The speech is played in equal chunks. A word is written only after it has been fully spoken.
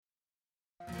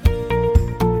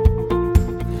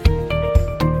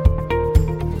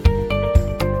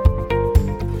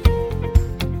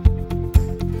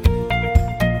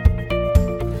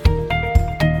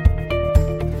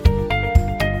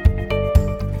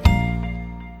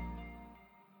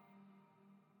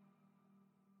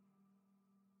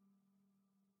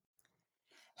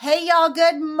Hey, y'all.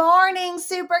 Good morning,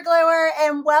 Super Gluer,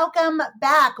 and welcome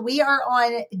back. We are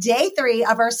on day 3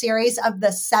 of our series of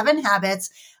the 7 habits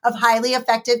of highly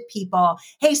effective people.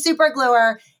 Hey, Super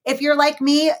Gluer, if you're like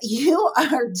me, you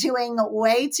are doing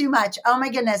way too much. Oh my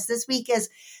goodness. This week is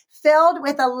filled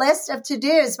with a list of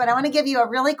to-dos, but I want to give you a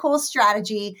really cool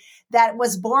strategy that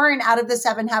was born out of the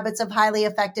 7 habits of highly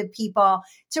effective people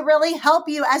to really help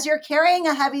you as you're carrying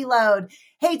a heavy load.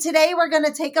 Hey, today we're going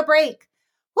to take a break.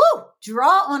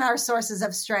 Draw on our sources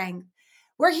of strength.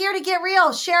 We're here to get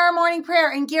real, share our morning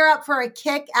prayer, and gear up for a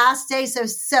kick-ass day.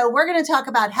 So we're going to talk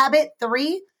about habit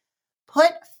 3,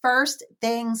 put first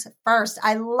things first.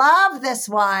 I love this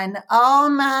one. Oh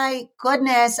my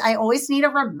goodness. I always need a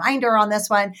reminder on this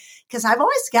one because I've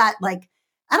always got I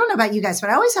don't know about you guys, but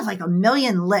I always have a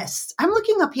million lists. I'm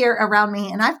looking up here around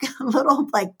me and I've got little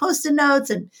Post-it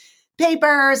notes and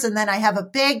papers. And then I have a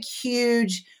big,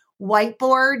 huge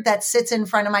whiteboard that sits in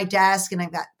front of my desk, and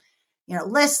I've got,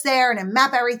 lists there, and I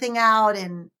map everything out,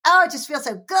 and it just feels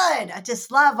so good. I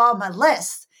just love all my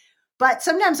lists. But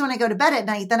sometimes when I go to bed at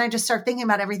night, then I just start thinking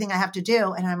about everything I have to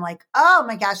do. And I'm like, oh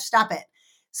my gosh, stop it.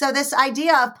 So this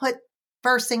idea of put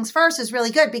first things first is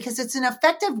really good because it's an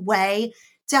effective way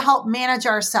to help manage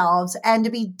ourselves and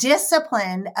to be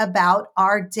disciplined about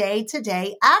our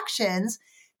day-to-day actions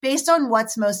based on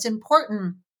what's most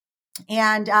important.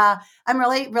 And I'm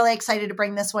really, really excited to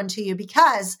bring this one to you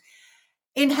because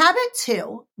in habit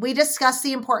 2, we discussed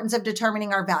the importance of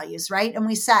determining our values, right? And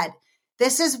we said,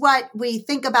 this is what we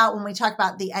think about when we talk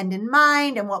about the end in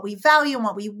mind and what we value and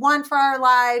what we want for our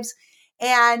lives.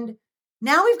 And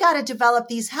now we've got to develop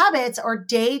these habits or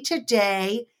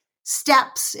day-to-day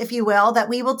steps, if you will, that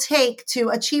we will take to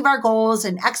achieve our goals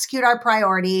and execute our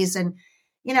priorities and,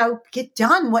 get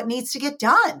done what needs to get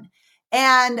done.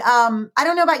 And I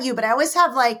don't know about you, but I always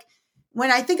have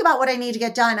when I think about what I need to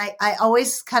get done, I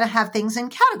always kind of have things in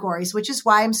categories, which is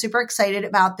why I'm super excited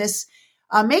about this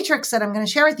matrix that I'm going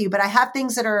to share with you. But I have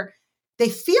things that they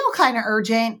feel kind of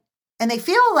urgent and they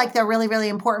feel like they're really, really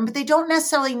important, but they don't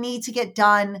necessarily need to get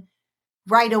done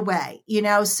right away,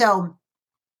 So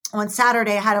on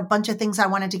Saturday, I had a bunch of things I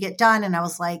wanted to get done. And I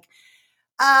was like,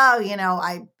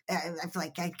 I feel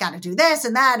like I got to do this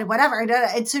and that and whatever.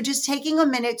 And so just taking a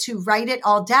minute to write it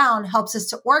all down helps us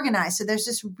to organize. So there's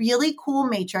this really cool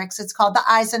matrix. It's called the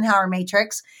Eisenhower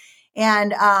Matrix.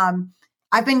 And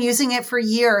I've been using it for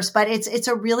years, but it's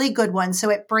a really good one. So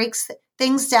it breaks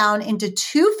things down into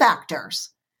 2 factors,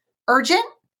 urgent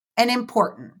and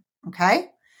important.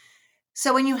 Okay.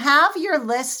 So when you have your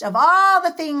list of all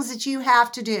the things that you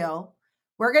have to do,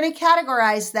 we're going to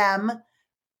categorize them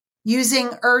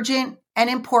using urgent and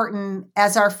important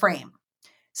as our frame.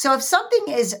 So if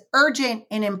something is urgent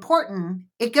and important,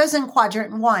 it goes in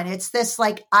quadrant 1. It's this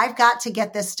I've got to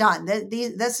get this done.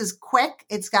 This is quick.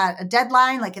 It's got a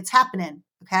deadline, it's happening.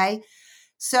 Okay.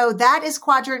 So that is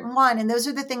quadrant 1. And those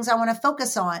are the things I want to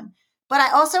focus on. But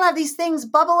I also have these things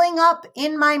bubbling up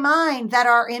in my mind that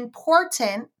are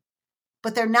important,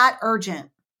 but they're not urgent.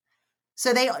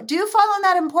 So they do fall in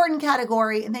that important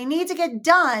category and they need to get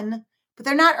done, but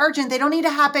they're not urgent. They don't need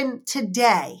to happen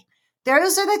today.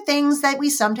 Those are the things that we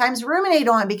sometimes ruminate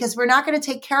on because we're not going to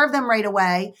take care of them right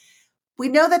away. We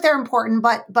know that they're important,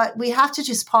 but we have to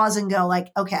just pause and go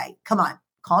okay, come on,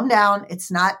 calm down.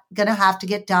 It's not going to have to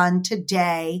get done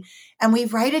today. And we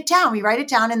write it down. We write it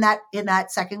down in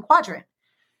that second quadrant.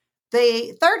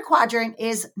 The third quadrant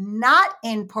is not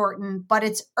important, but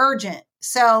it's urgent.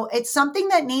 So it's something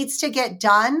that needs to get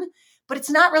done, but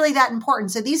it's not really that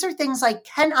important. So these are things like,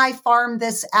 can I farm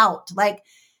this out?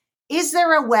 Is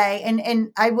there a way?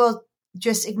 And I will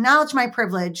just acknowledge my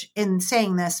privilege in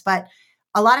saying this, but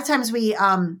a lot of times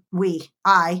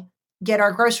I get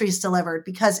our groceries delivered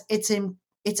because it's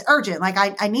urgent.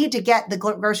 I need to get the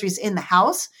groceries in the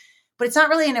house, but it's not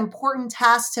really an important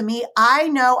task to me. I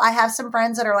know I have some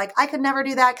friends that are I could never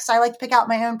do that because I like to pick out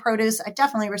my own produce. I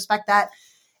definitely respect that.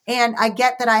 And I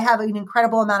get that I have an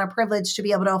incredible amount of privilege to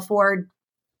be able to afford,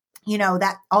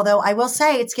 that, although I will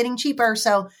say it's getting cheaper.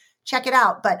 So check it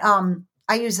out. But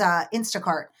I use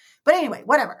Instacart. But anyway,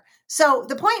 whatever. So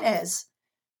the point is,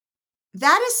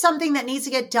 that is something that needs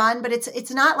to get done, but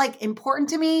it's not important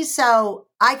to me. So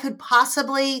I could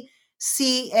possibly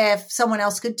see if someone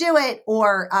else could do it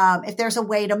or if there's a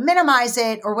way to minimize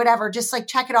it or whatever, just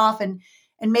check it off and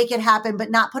make it happen,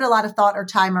 but not put a lot of thought or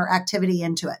time or activity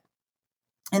into it.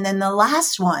 And then the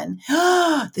last one,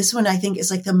 this one I think is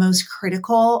the most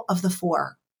critical of the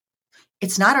 4.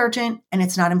 It's not urgent and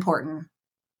it's not important.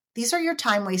 These are your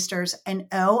time wasters. And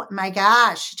oh my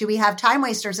gosh, do we have time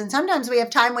wasters? And sometimes we have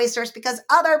time wasters because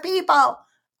other people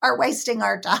are wasting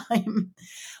our time.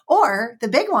 Or the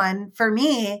big one for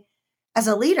me, as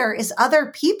a leader is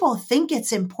other people think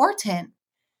it's important.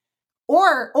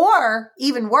 Or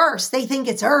even worse, they think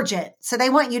it's urgent. So they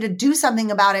want you to do something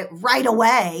about it right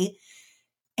away.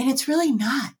 And it's really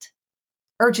not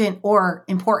urgent or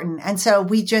important. And so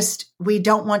we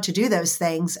don't want to do those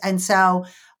things. And so,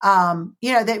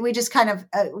 that we just kind of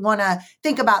want to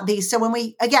think about these. So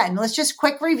let's just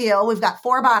quick review. We've got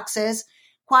 4 boxes.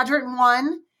 Quadrant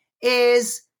 1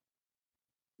 is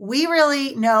we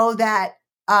really know that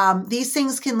these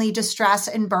things can lead to stress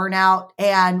and burnout,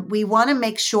 and we want to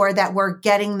make sure that we're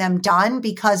getting them done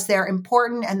because they're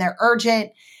important and they're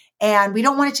urgent, and we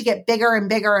don't want it to get bigger and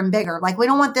bigger and bigger. Like, we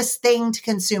don't want this thing to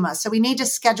consume us. So we need to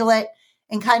schedule it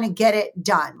and kind of get it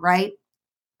done, right?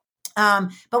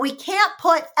 But we can't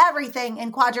put everything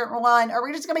in quadrant 1 or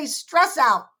we're just going to be stressed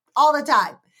out all the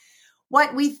time.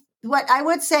 What I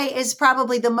would say is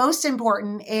probably the most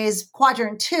important is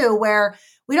quadrant 2, where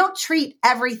we don't treat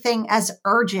everything as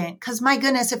urgent, because my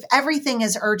goodness, if everything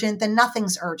is urgent, then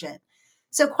nothing's urgent.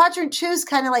 So quadrant 2 is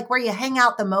kind of like where you hang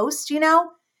out the most,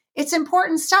 It's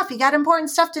important stuff. You got important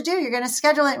stuff to do. You're going to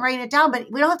schedule it and write it down, but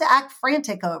we don't have to act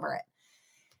frantic over it.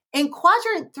 In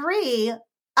quadrant 3,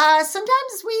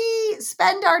 sometimes we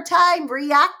spend our time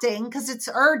reacting because it's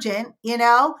urgent,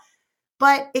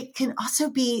 but it can also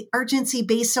be urgency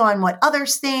based on what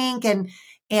others think. And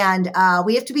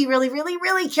we have to be really, really,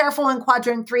 really careful in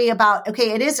quadrant 3 about,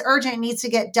 okay, it is urgent, it needs to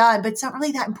get done, but it's not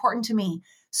really that important to me.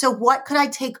 So what could I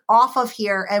take off of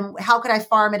here, and how could I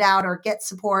farm it out or get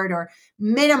support or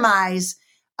minimize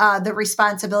the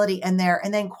responsibility in there?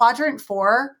 And then quadrant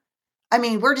 4,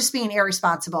 we're just being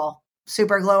irresponsible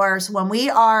super glowers. When we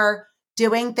are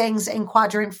doing things in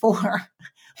quadrant 4,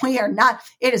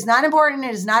 it is not important,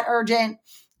 it is not urgent,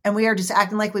 and we are just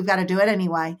acting like we've got to do it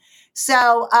anyway.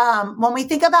 So when we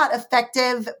think about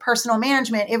effective personal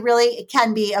management, it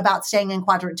can be about staying in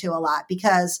quadrant 2 a lot,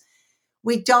 because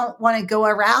we don't want to go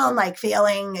around like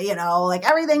feeling, like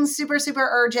everything's super, super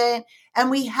urgent.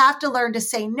 And we have to learn to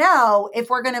say no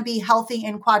if we're going to be healthy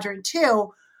in quadrant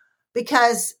 2,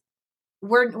 because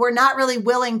we're not really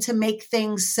willing to make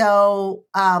things so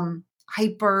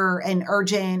hyper and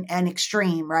urgent and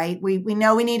extreme, right? We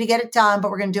know we need to get it done,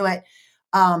 but we're going to do it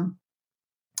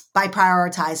by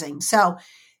prioritizing. So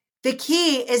the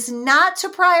key is not to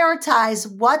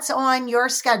prioritize what's on your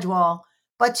schedule,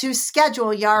 but to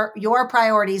schedule your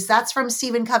priorities. That's from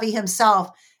Stephen Covey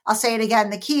himself. I'll say it again.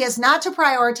 The key is not to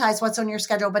prioritize what's on your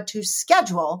schedule, but to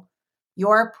schedule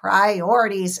your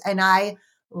priorities. And I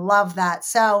love that.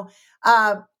 So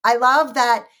I love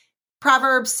that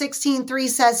Proverbs 16:3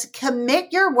 says,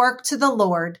 commit your work to the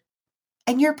Lord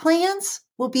and your plans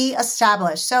will be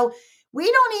established. So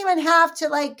we don't even have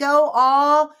to go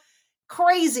all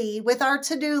crazy with our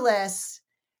to-do list.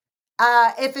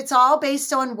 If it's all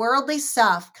based on worldly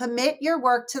stuff, commit your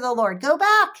work to the Lord. Go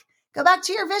back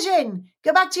to your vision.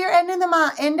 Go back to your end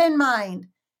in mind.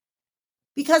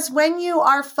 Because when you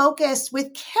are focused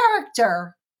with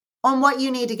character on what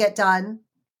you need to get done,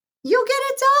 you'll get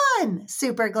it done,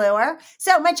 super gluer.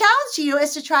 So my challenge to you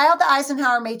is to try out the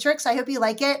Eisenhower Matrix. I hope you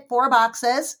like it. 4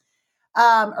 boxes.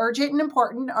 Urgent and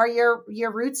important are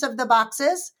your roots of the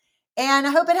boxes. And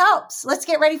I hope it helps. Let's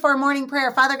get ready for a morning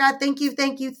prayer. Father God, thank you,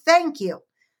 thank you, thank you.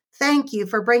 Thank you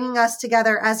for bringing us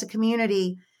together as a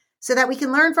community so that we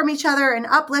can learn from each other and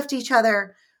uplift each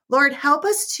other. Lord, help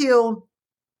us to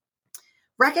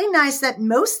recognize that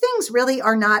most things really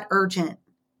are not urgent.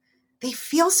 They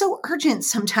feel so urgent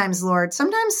sometimes, Lord.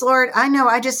 Sometimes, Lord, I know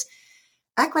I just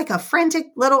act like a frantic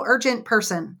little urgent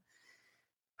person.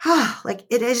 Like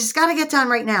it just got to get done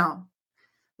right now.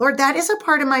 Lord, that is a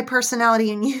part of my personality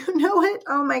and you know it.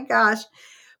 Oh my gosh.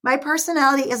 My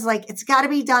personality is like, it's got to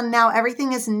be done now.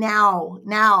 Everything is now.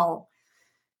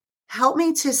 Help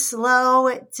me to slow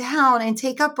it down and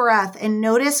take a breath and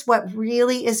notice what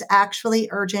really is actually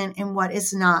urgent and what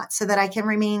is not, so that I can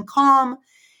remain calm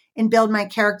and build my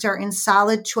character in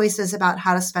solid choices about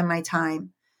how to spend my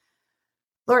time.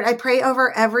 Lord, I pray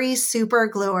over every super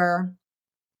gluer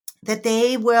that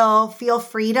they will feel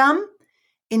freedom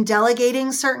in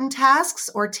delegating certain tasks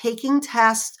or taking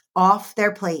tasks off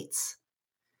their plates.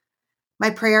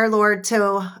 My prayer, Lord,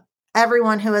 to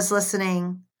everyone who is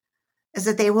listening is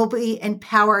that they will be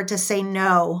empowered to say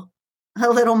no a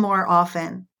little more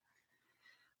often.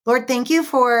 Lord, thank you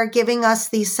for giving us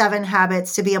these 7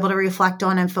 habits to be able to reflect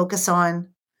on and focus on.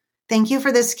 Thank you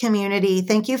for this community.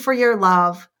 Thank you for your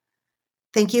love.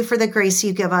 Thank you for the grace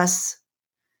you give us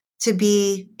to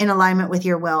be in alignment with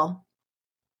your will.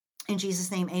 In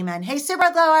Jesus' name, amen. Hey,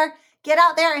 Super Glower, get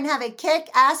out there and have a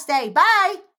kick-ass day.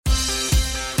 Bye.